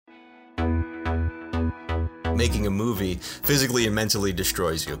making a movie physically and mentally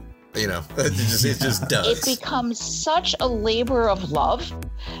destroys you. You know, it just does. It becomes such a labor of love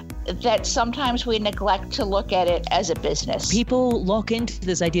that sometimes we neglect to look at it as a business. People lock into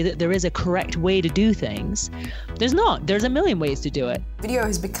this idea that there is a correct way to do things. There's not. There's a million ways to do it. Video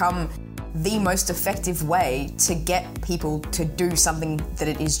has become the most effective way to get people to do something that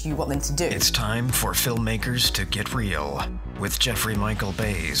it is you want them to do. It's time for filmmakers to get real with Jeffrey Michael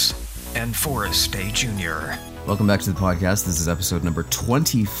Bays and Forrest Day Jr. Welcome back to the podcast. This is episode number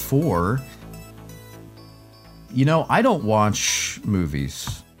 24. You know, I don't watch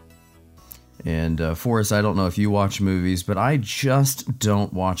movies. And Forrest, I don't know if you watch movies, but I just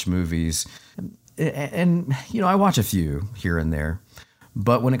don't watch movies. And you know, I watch a few here and there.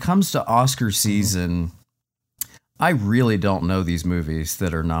 But when it comes to Oscar season, I really don't know these movies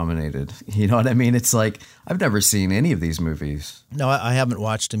that are nominated. You know what I mean? It's like, I've never seen any of these movies. No, I haven't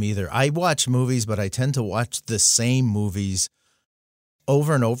watched them either. I watch movies, but I tend to watch the same movies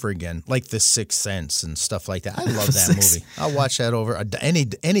over and over again, like The Sixth Sense and stuff like that. I love that movie. I'll watch that over. Any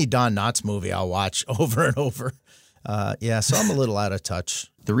Don Knotts movie I'll watch over and over. So I'm a little out of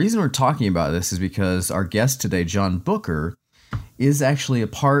touch. The reason we're talking about this is because our guest today, John Booker, is actually a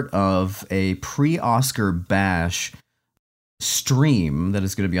part of a pre-Oscar bash stream that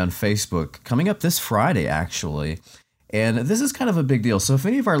is going to be on Facebook coming up this Friday, actually. And this is kind of a big deal. So if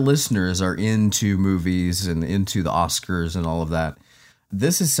any of our listeners are into movies and into the Oscars and all of that,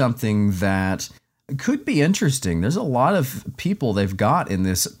 this is something that could be interesting. There's a lot of people they've got in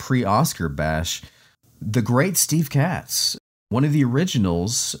this pre-Oscar bash. The great Steve Katz, one of the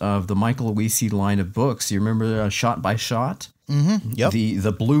originals of the Michael Wiese line of books. You remember Shot by Shot? Mm-hmm. Yep.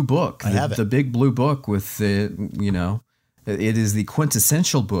 The blue book. I have it. The big blue book with the, you know, it is the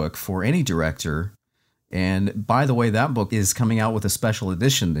quintessential book for any director. And by the way, that book is coming out with a special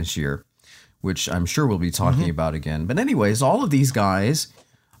edition this year, which I'm sure we'll be talking about again. But anyways, all of these guys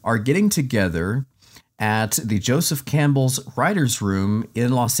are getting together at the Joseph Campbell's Writers Room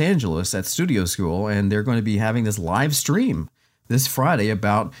in Los Angeles at Studio School, and they're going to be having this live stream this Friday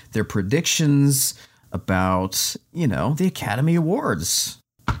about their predictions about, you know, the Academy Awards,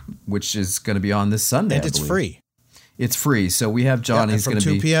 which is going to be on this Sunday. And it's free. It's free. So we have John. He's going to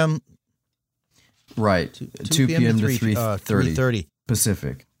be 2 p.m. Right. 2 p.m. to 3:30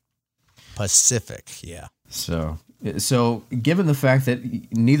 Pacific. Pacific, yeah. So given the fact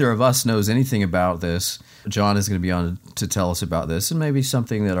that neither of us knows anything about this, John is going to be on to tell us about this, and maybe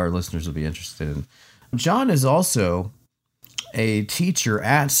something that our listeners will be interested in. John is also a teacher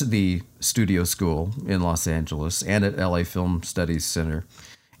at the Studio School in Los Angeles and at LA Film Studies Center.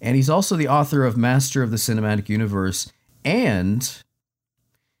 And he's also the author of Master of the Cinematic Universe, and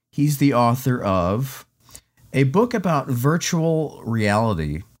he's the author of a book about virtual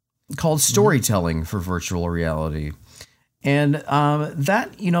reality called Storytelling for Virtual Reality. And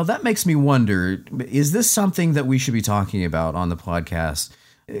that makes me wonder, is this something that we should be talking about on the podcast?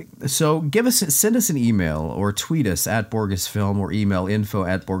 So send us an email or tweet us at BorgesFilm or email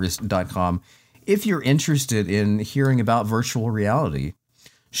info@borges.com if you're interested in hearing about virtual reality.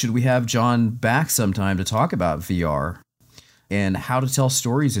 Should we have John back sometime to talk about VR and how to tell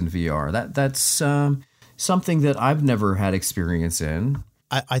stories in VR? That's something that I've never had experience in.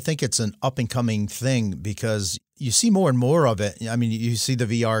 I think it's an up-and-coming thing because you see more and more of it. I mean, you see the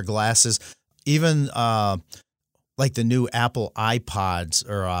VR glasses, even like the new Apple iPads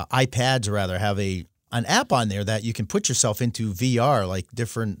or iPads rather have an app on there that you can put yourself into VR, like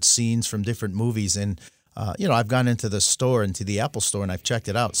different scenes from different movies. And, I've gone into the Apple store, and I've checked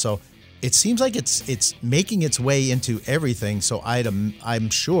it out. So it seems like it's making its way into everything. So I'm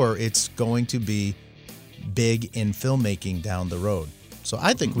sure it's going to be big in filmmaking down the road. So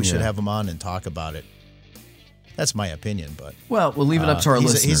I think we should have him on and talk about it. That's my opinion, but we'll leave it up to our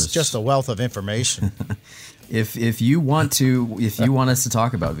listeners. He's just a wealth of information. If you want us to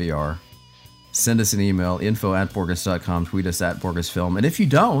talk about VR, send us an email, info@borges.com, tweet us at BorgesFilm. And if you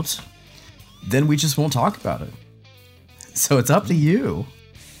don't, then we just won't talk about it. So it's up to you.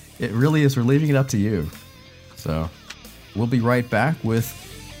 It really is. We're leaving it up to you. So we'll be right back with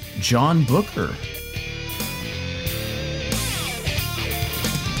John Booker.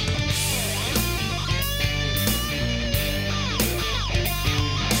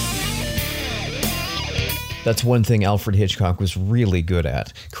 That's one thing Alfred Hitchcock was really good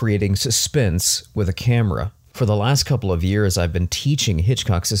at, creating suspense with a camera. For the last couple of years, I've been teaching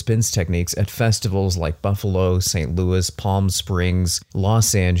Hitchcock suspense techniques at festivals like Buffalo, St. Louis, Palm Springs,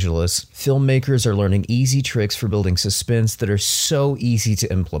 Los Angeles. Filmmakers are learning easy tricks for building suspense that are so easy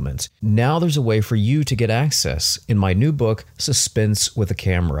to implement. Now there's a way for you to get access in my new book, Suspense with a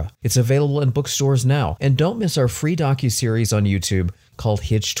Camera. It's available in bookstores now. And don't miss our free docuseries on YouTube called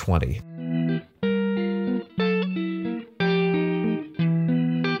Hitch 20.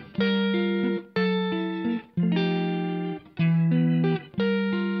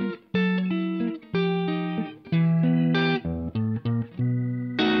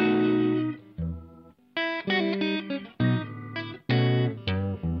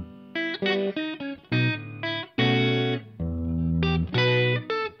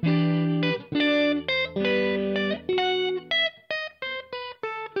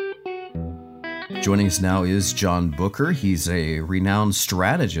 Joining us now is John Booker. He's a renowned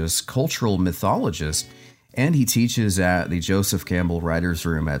strategist, cultural mythologist, and he teaches at the Joseph Campbell Writers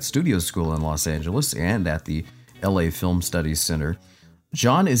Room at Studio School in Los Angeles and at the LA Film Studies Center.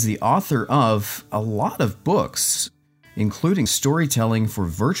 John is the author of a lot of books, including Storytelling for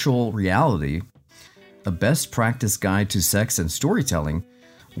Virtual Reality, a best practice guide to sex and storytelling,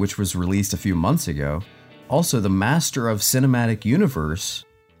 which was released a few months ago. Also, The Master of Cinematic Universe,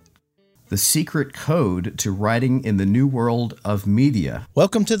 The Secret Code to Writing in the New World of Media.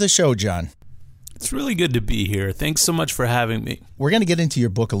 Welcome to the show, John. It's really good to be here. Thanks so much for having me. We're going to get into your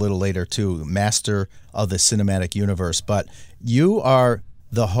book a little later, too, Master of the Cinematic Universe. But you are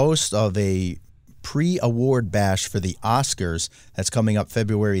the host of a pre-award bash for the Oscars that's coming up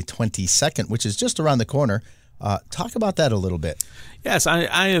February 22nd, which is just around the corner. Talk about that a little bit. Yes,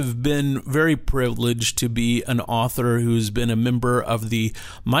 I have been very privileged to be an author who's been a member of the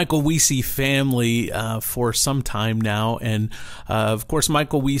Michael Wiese family for some time now. And, of course,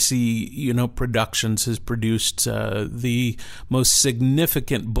 Michael Wiese, Productions has produced the most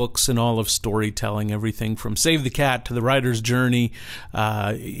significant books in all of storytelling, everything from Save the Cat to The Writer's Journey.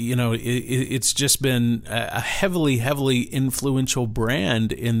 It's just been a heavily, heavily influential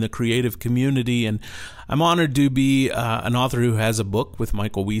brand in the creative community. And I'm honored to be an author who has a book with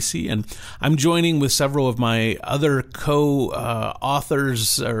Michael Wiese, and I'm joining with several of my other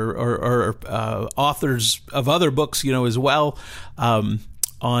co-authors or authors of other books, as well,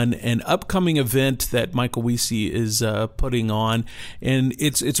 on an upcoming event that Michael Wiese is putting on, and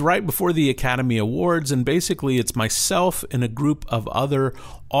it's right before the Academy Awards, and basically it's myself and a group of other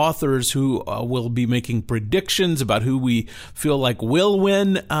authors who will be making predictions about who we feel like will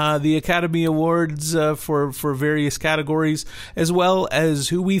win the Academy Awards for various categories, as well as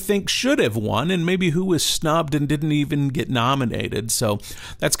who we think should have won and maybe who was snubbed and didn't even get nominated. So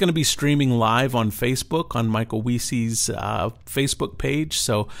that's going to be streaming live on Facebook, on Michael Wiese's Facebook page.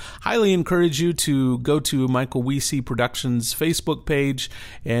 So highly encourage you to go to Michael Wiese Productions Facebook page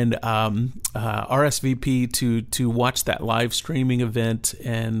and RSVP to watch that live streaming event.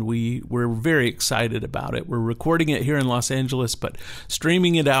 And we're very excited about it. We're recording it here in Los Angeles, but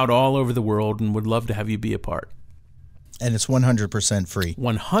streaming it out all over the world, and would love to have you be a part. And it's 100% free.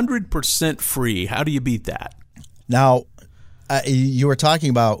 100% free. How do you beat that? Now, you were talking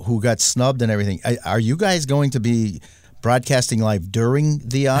about who got snubbed and everything. Are you guys going to be broadcasting live during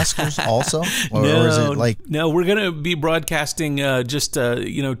the Oscars also? Or is it like... No, we're going to be broadcasting just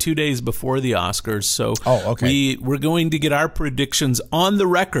 2 days before the Oscars. So we're going to get our predictions on the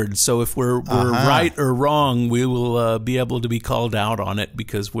record. So if we're right or wrong, we will be able to be called out on it,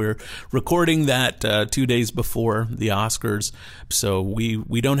 because we're recording that 2 days before the Oscars. So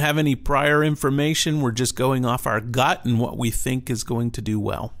we don't have any prior information. We're just going off our gut and what we think is going to do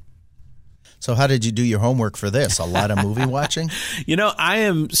well. So how did you do your homework for this? A lot of movie watching? I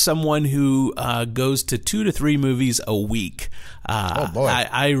am someone who goes to 2 to 3 movies a week. Oh boy!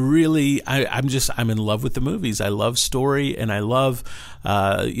 I'm in love with the movies. I love story, and I love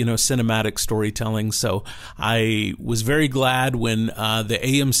cinematic storytelling. So I was very glad when the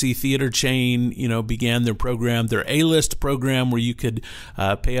AMC theater chain began their program, their A-list program, where you could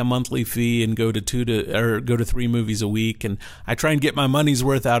pay a monthly fee and go to 3 movies a week. And I try and get my money's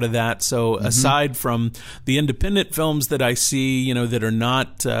worth out of that. So aside from the independent films that I see, that are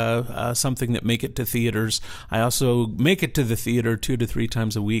not something that make it to theaters, I also make it to the theater 2 to 3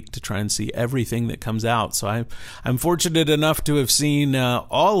 times a week to try and see everything that comes out. So I'm fortunate enough to have seen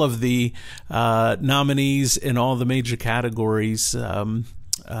all of the nominees in all the major categories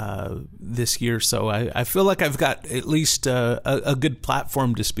this year. So I feel like I've got at least a good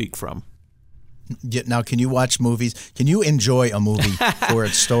platform to speak from. Now, can you watch movies? Can you enjoy a movie for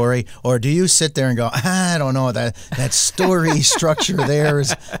its story? Or do you sit there and go, I don't know, that story structure there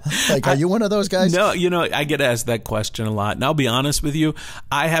is like, are you one of those guys? No, I get asked that question a lot. And I'll be honest with you,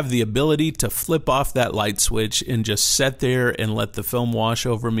 I have the ability to flip off that light switch and just sit there and let the film wash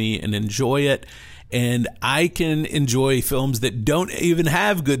over me and enjoy it. And I can enjoy films that don't even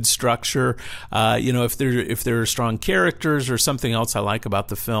have good structure. If there are strong characters or something else I like about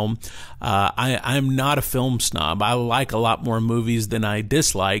the film. I'm not a film snob. I like a lot more movies than I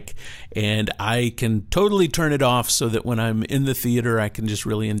dislike, and I can totally turn it off so that when I'm in the theater, I can just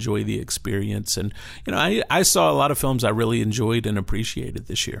really enjoy the experience. And I saw a lot of films I really enjoyed and appreciated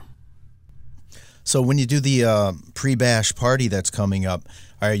this year. So when you do the pre-bash party that's coming up,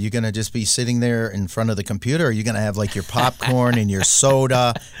 are you going to just be sitting there in front of the computer? Or are you going to have like your popcorn and your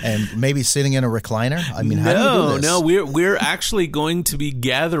soda and maybe sitting in a recliner? I mean, how do you do this? No, we're actually going to be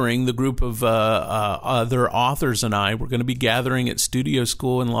gathering, the group of other authors and I. We're going to be gathering at Studio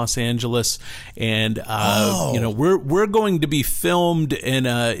School in Los Angeles, and we're going to be filmed, and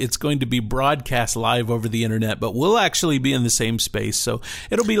it's going to be broadcast live over the internet. But we'll actually be in the same space, so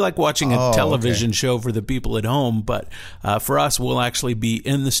it'll be like watching a television show for the people at home. But for us, we'll actually be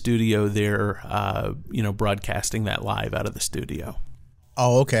in the studio there, broadcasting that live out of the studio.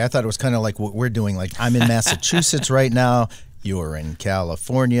 Oh, okay. I thought it was kind of like what we're doing. Like, I'm in Massachusetts right now. You're in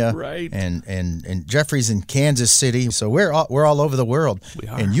California, right? And Jeffrey's in Kansas City. So we're all over the world. We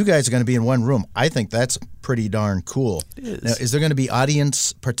are. And you guys are going to be in one room. I think that's pretty darn cool. It is. Now, is there going to be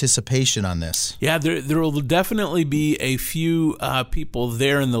audience participation on this? Yeah, there will definitely be a few people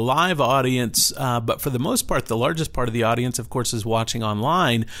there in the live audience, but for the most part, the largest part of the audience, of course, is watching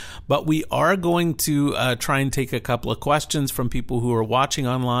online. But we are going to try and take a couple of questions from people who are watching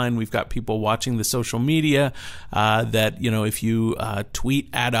online. We've got people watching the social media that, if you tweet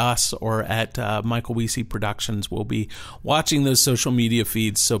at us or at Michael Wiese Productions, we'll be watching those social media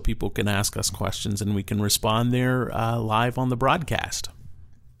feeds so people can ask us questions and we can respond there live on the broadcast.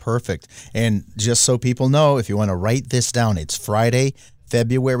 Perfect. And just so people know, if you want to write this down, it's Friday,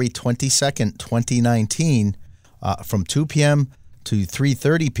 February 22nd, 2019, from 2 p.m. to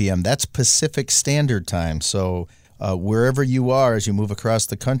 3:30 p.m. That's Pacific Standard Time. So wherever you are as you move across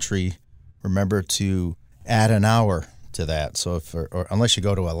the country, remember to add an hour to that. So or unless you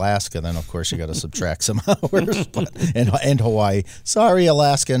go to Alaska, then of course you got to subtract some hours. And Hawaii. Sorry,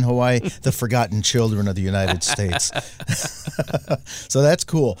 Alaska and Hawaii, the forgotten children of the United States. So that's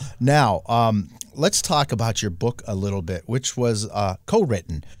cool. Now, let's talk about your book a little bit, which was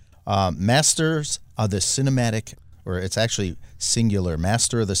co-written, Masters of the Cinematic, or it's actually singular,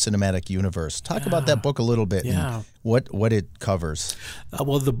 Master of the Cinematic Universe. Talk about that book a little bit and what it covers.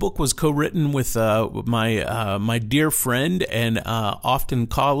 Well, the book was co-written with my dear friend and often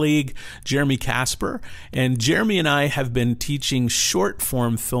colleague, Jeremy Casper. And Jeremy and I have been teaching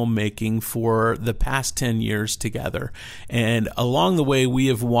short-form filmmaking for the past 10 years together. And along the way, we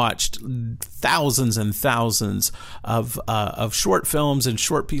have watched thousands and thousands of short films and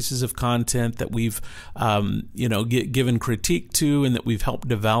short pieces of content that we've given critique to and that we've helped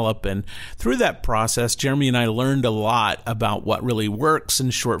develop. And through that process, Jeremy and I learned a lot about what really works in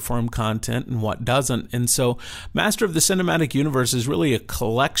short form content and what doesn't. And so Master of the Cinematic Universe is really a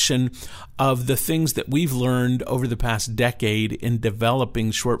collection of the things that we've learned over the past decade in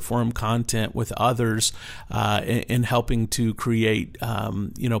developing short form content with others and helping to create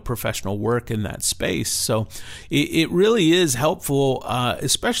professional work in that space. So it really is helpful,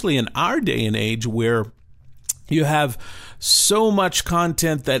 especially in our day and age where you have so much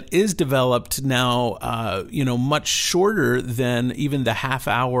content that is developed now, much shorter than even the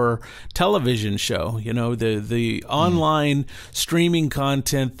half-hour television show. The online streaming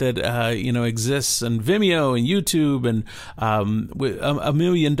content that exists on Vimeo and YouTube and a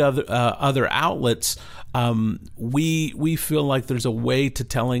million other outlets. We feel like there's a way to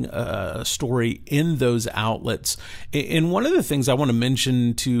telling a story in those outlets. And one of the things I want to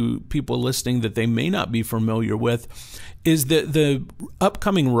mention to people listening that they may not be familiar with is the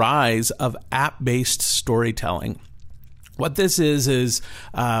upcoming rise of app-based storytelling. What this is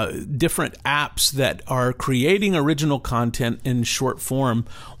different apps that are creating original content in short form.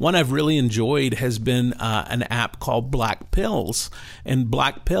 One I've really enjoyed has been an app called Black Pills. And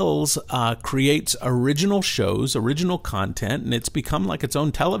Black Pills creates original shows, original content, and it's become like its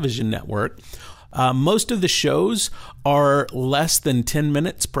own television network. Most of the shows are less than 10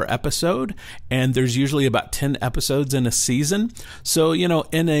 minutes per episode, and there's usually about 10 episodes in a season. So, in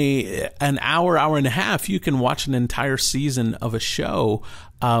an hour and a half, you can watch an entire season of a show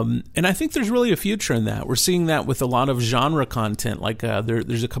And I think there's really a future in that. We're seeing that with a lot of genre content, like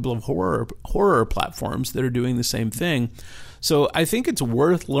there's a couple of horror platforms that are doing the same thing. So I think it's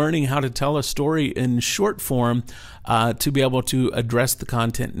worth learning how to tell a story in short form to be able to address the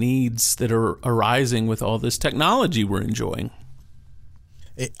content needs that are arising with all this technology we're enjoying.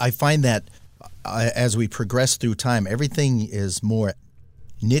 I find that as we progress through time, everything is more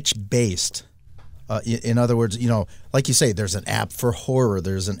niche-based. In other words, like you say, there's an app for horror,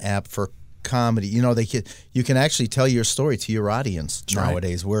 there's an app for comedy. You can actually tell your story to your audience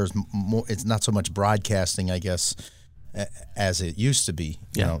nowadays, whereas it's not so much broadcasting, I guess, as it used to be.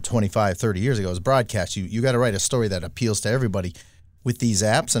 25, 30 years ago, it was broadcast. You got to write a story that appeals to everybody. With these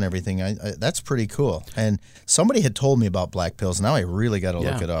apps and everything, that's pretty cool. And somebody had told me about Black Pills. Now I really got to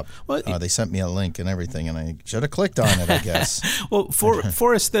look it up. Well, they sent me a link and everything, and I should have clicked on it, I guess. Well,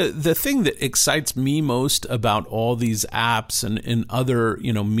 Forrest, the thing that excites me most about all these apps and other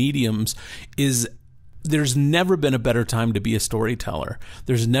mediums is there's never been a better time to be a storyteller.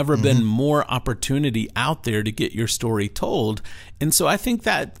 There's never been more opportunity out there to get your story told. And so I think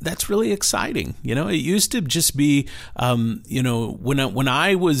that's really exciting. It used to just be, when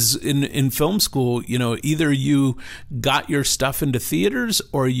I was in film school, either you got your stuff into theaters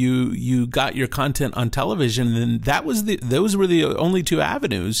or you got your content on television, and those were the only two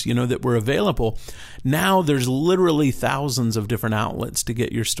avenues, that were available. Now there's literally thousands of different outlets to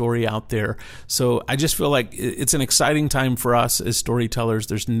get your story out there. So I just feel like it's an exciting time for us as storytellers.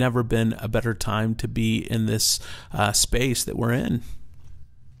 There's never been a better time to be in this space that we're in.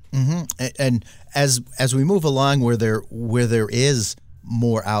 Mm-hmm. And as we move along, where there is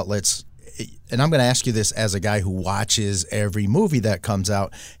more outlets, and I'm going to ask you this as a guy who watches every movie that comes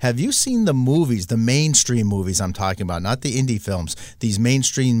out. Have you seen the movies, the mainstream movies I'm talking about, not the indie films, these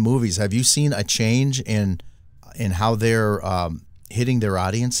mainstream movies? Have you seen a change in how they're hitting their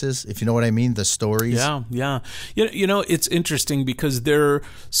audiences, if you know what I mean, the stories? Yeah. It's interesting because they're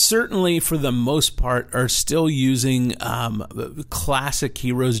certainly, for the most part, are still using classic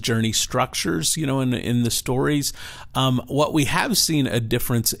hero's journey structures, in the stories. What we have seen a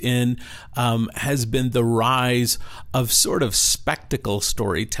difference in has been the rise of sort of spectacle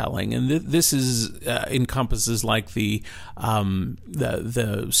storytelling, and this is encompasses like the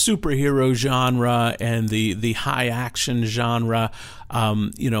superhero genre and the high action genre.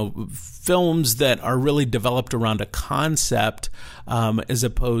 Films that are really developed around a concept as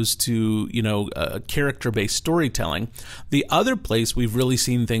opposed to, character-based storytelling. The other place we've really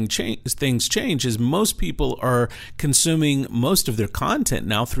seen things change is most people are consuming most of their content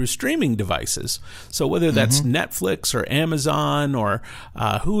now through streaming devices. So whether that's Netflix or Amazon or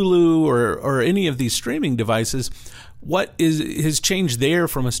Hulu or any of these streaming devices, what has changed there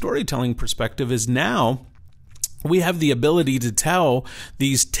from a storytelling perspective is now we have the ability to tell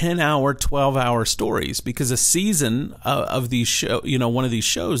these 10-hour, 12-hour stories, because a season of these one of these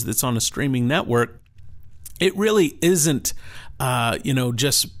shows that's on a streaming network, it really isn't,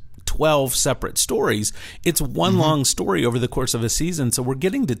 just 12 separate stories. It's one long story over the course of a season. So we're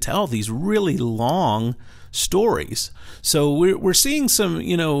getting to tell these really long stories. So we're seeing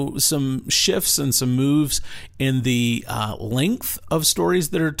some shifts and some moves in the length of stories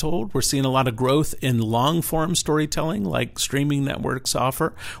that are told. We're seeing a lot of growth in long form storytelling like streaming networks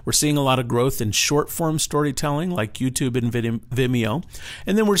offer. We're seeing a lot of growth in short form storytelling like YouTube and Vimeo.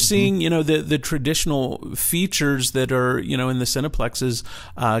 And then we're seeing, the traditional features that are, in the Cineplexes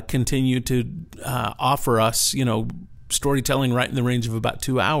continue to offer us, storytelling right in the range of about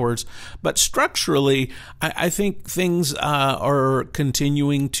 2 hours. But structurally, I think things are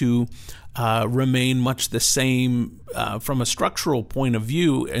continuing to remain much the same from a structural point of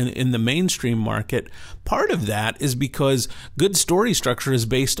view in the mainstream market. Part of that is because good story structure is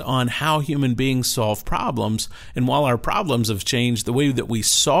based on how human beings solve problems. And while our problems have changed, the way that we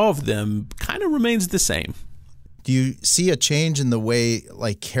solve them kind of remains the same. Do you see a change in the way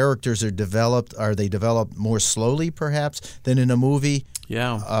characters are developed? Are they developed more slowly, perhaps, than in a movie?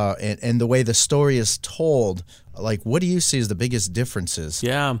 Yeah. And the way the story is told, what do you see as the biggest differences?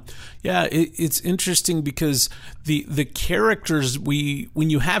 Yeah. It's interesting because the characters when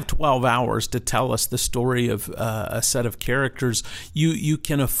you have 12 hours to tell us the story of a set of characters, you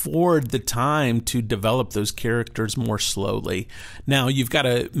can afford the time to develop those characters more slowly. Now you've got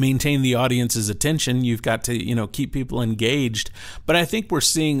to maintain the audience's attention. You've got to keep people engaged. But I think we're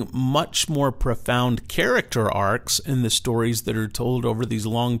seeing much more profound character arcs in the stories that are told over these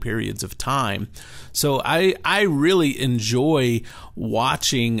long periods of time. So I I really enjoy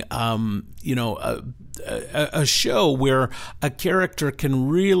watching, a show where a character can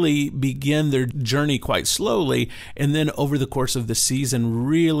really begin their journey quite slowly, and then over the course of the season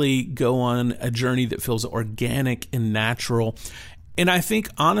really go on a journey that feels organic and natural. And I think,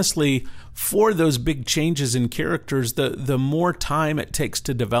 honestly, for those big changes in characters, the more time it takes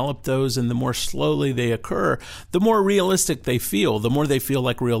to develop those and the more slowly they occur, the more realistic they feel, the more they feel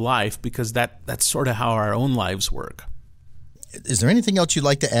like real life, because that's sort of how our own lives work. Is there anything else you'd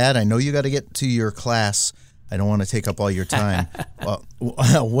like to add? I know you got to get to your class. I don't want to take up all your time.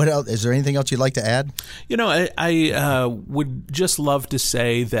 What else? Is there anything else you'd like to add? I would just love to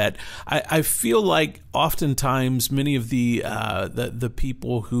say that I feel like oftentimes many of the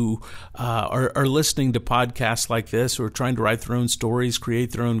people who are listening to podcasts like this, or trying to write their own stories,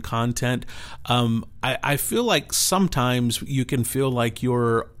 create their own content, I feel like sometimes you can feel like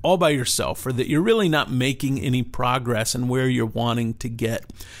you're all by yourself, or that you're really not making any progress in where you're wanting to get.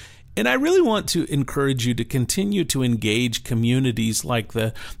 And I really want to encourage you to continue to engage communities like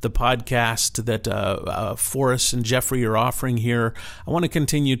the podcast that Forrest and Jeffrey are offering here. I want to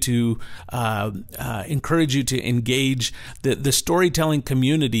continue to encourage you to engage the storytelling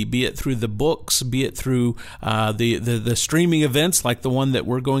community, be it through the books, be it through the streaming events like the one that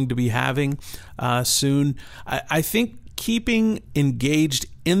we're going to be having soon. I think keeping engaged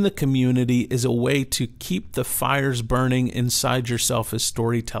in the community is a way to keep the fires burning inside yourself as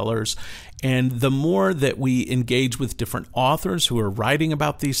storytellers. And the more that we engage with different authors who are writing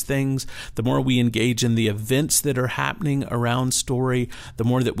about these things, the more we engage in the events that are happening around story, the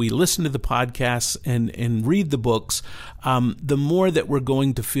more that we listen to the podcasts and read the books, the more that we're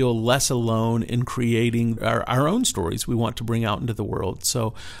going to feel less alone in creating our own stories we want to bring out into the world.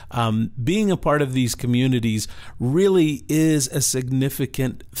 So being a part of these communities really is a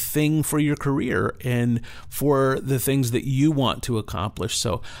significant thing for your career and for the things that you want to accomplish.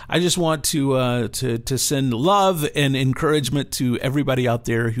 So I just want to send love and encouragement to everybody out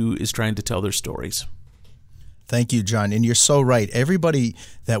there who is trying to tell their stories. Thank you, John. And you're so right. Everybody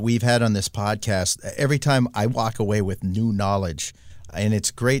that we've had on this podcast, every time I walk away with new knowledge, and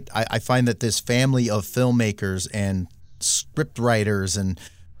it's great. I find that this family of filmmakers and script writers and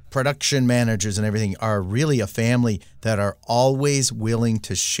production managers and everything are really a family that are always willing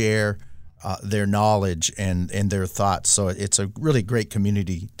to share their knowledge and their thoughts. So it's a really great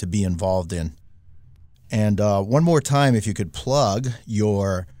community to be involved in. And one more time, if you could plug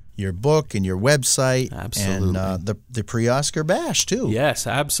your book and your website. Absolutely. And the pre-Oscar bash too. Yes,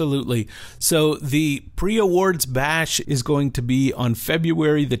 absolutely. So the pre-awards bash is going to be on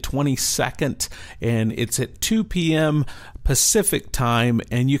February the 22nd, and it's at 2 p.m. Pacific time,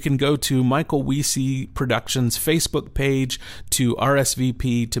 and you can go to Michael Wiese Productions Facebook page to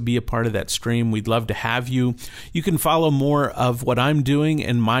RSVP to be a part of that stream. We'd love to have you. You can follow more of what I'm doing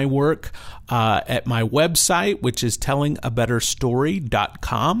and my work at my website, which is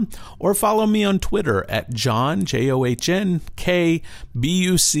tellingabetterstory.com, or follow me on Twitter at John,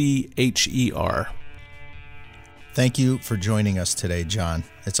 JOHNKBUCHER. Thank you for joining us today, John.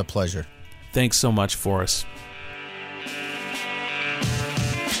 It's a pleasure. Thanks so much, Forrest.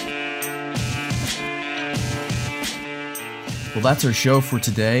 Well, that's our show for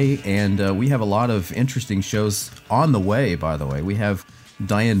today, and we have a lot of interesting shows on the way, by the way. We have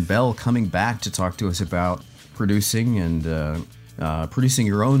Diane Bell coming back to talk to us about producing and producing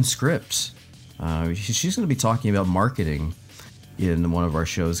your own scripts. She's going to be talking about marketing in one of our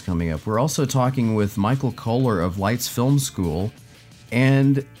shows coming up. We're also talking with Michael Kohler of Lights Film School,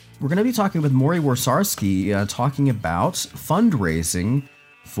 and we're going to be talking with Maury Warsarski talking about fundraising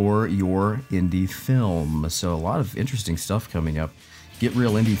for your indie film. So a lot of interesting stuff coming up. Get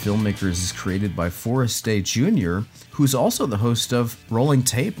Real Indie Filmmakers is created by Forrest Day Jr., who's also the host of Rolling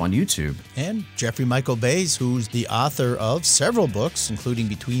Tape on YouTube. And Jeffrey Michael Bays, who's the author of several books, including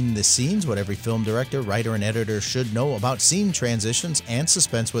Between the Scenes, What Every Film Director, Writer, and Editor Should Know About Scene Transitions and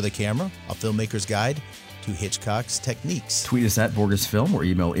Suspense with a Camera, A Filmmaker's Guide to Hitchcock's Techniques. Tweet us at BorgesFilm or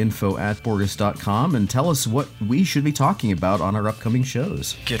email info@Borges.com and tell us what we should be talking about on our upcoming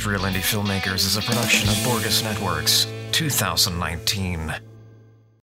shows. Get Real Indie Filmmakers is a production of Borges Networks, 2019.